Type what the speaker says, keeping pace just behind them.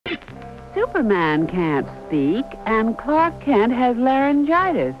Superman can't speak, and Clark Kent has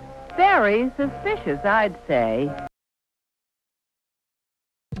laryngitis. Very suspicious, I'd say.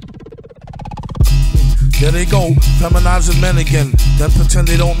 There they go, feminizing men again. Then pretend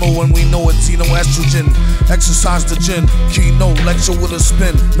they don't know when we know it's estrogen. Exercise the gin, keynote, lecture with a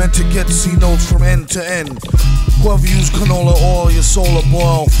spin. Meant to get C notes from end to end. Whoever use canola oil, your soul will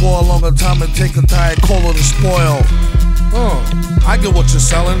boil. For a longer time and take a diet cola to spoil. I get what you're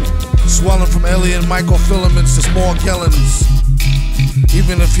selling. Swelling from alien microfilaments to small gallons.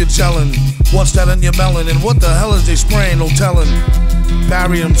 Even if you're gelling, what's that in your melon? And what the hell is they spraying? No telling.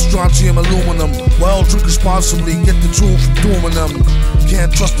 Barium, strontium, aluminum. Well, drink responsibly, get the truth from dooming them.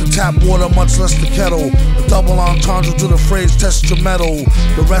 Can't trust the tap water, much less the kettle. A double entendre to the phrase, test your metal.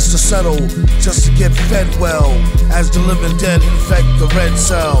 The rest is settle, just to get fed well. As the living dead infect the red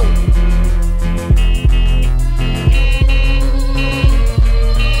cell.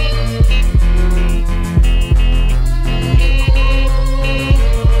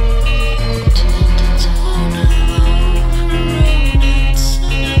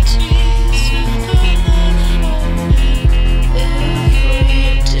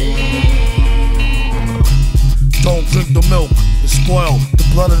 Drink the milk, it's spoiled. The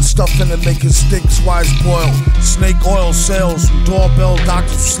blood and stuff in it make it stink, it's why it's boiled. Snake oil sales from doorbell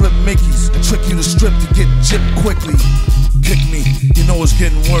doctors who slip Mickeys and trick you to strip to get gypped quickly. Kick me, you know it's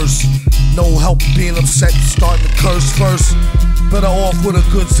getting worse. No help being upset, starting to curse first. Better off with a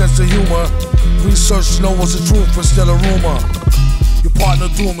good sense of humor. Research to know what's the truth instead of rumor. Your partner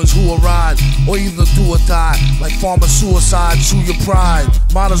doom is who will ride, or either do or die. Like farmer suicide, chew your pride.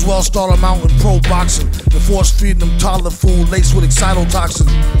 Might as well start them out in pro boxing than force feeding them toddler food laced with excitotoxin.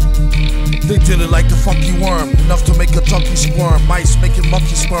 They did it like the funky worm, enough to make a junkie squirm. Mice making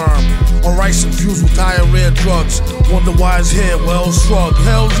monkey sperm, or rice infused with diarrhea drugs. Wonder why it's here, well shrug.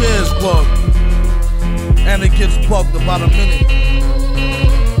 Hell's yeah, it's bugged. And it gets bugged about a minute.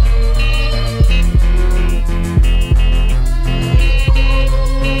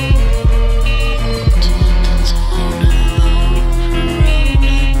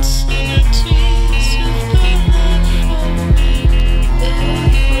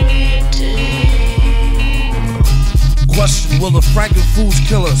 Will the frankenfoods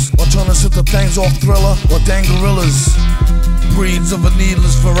kill us, or turn us into things off Thriller, or dang gorillas? Breeds of a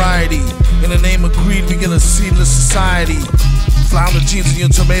needless variety. In the name of greed, we get a seedless society. Flounder jeans in your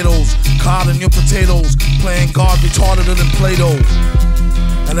tomatoes, cod in your potatoes, playing God retarder than Play-Doh.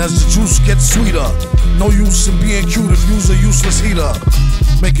 And as the juice gets sweeter, no use in being cute if you's a useless heater.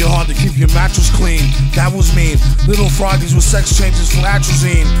 Make it hard to keep your mattress clean, that was mean. Little froggies with sex changes from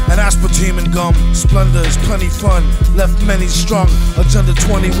atrazine and aspartame and gum. Splendor is plenty fun, left many strung. Agenda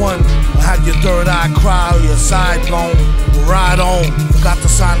 21, I had your third eye cry or your side blown. Ride on, forgot to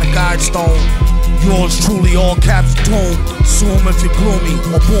sign the guide stone. Yours truly, all caps tomb. Assume if you're gloomy,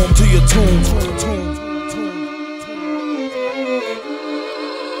 or boom to your tomb.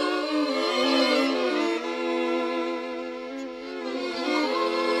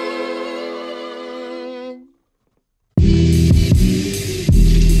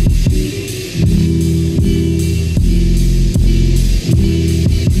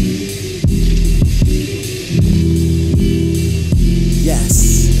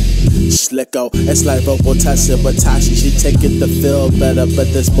 Slicko, it's like Robotasha, but Tashi should take it to feel better.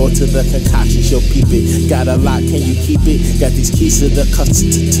 But there's more to the concoction, she'll peep it. Got a lot, can you keep it? Got these keys to the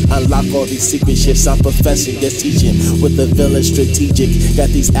custody. Unlock all these secret shifts. I'm professing, yes, teaching with the villain strategic.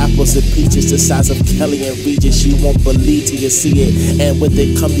 Got these apples and peaches the size of Kelly and Regis. You won't believe till you see it. And with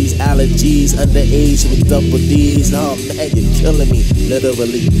it come these allergies, underage with double D's. Oh man, you're killing me,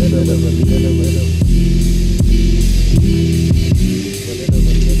 literally.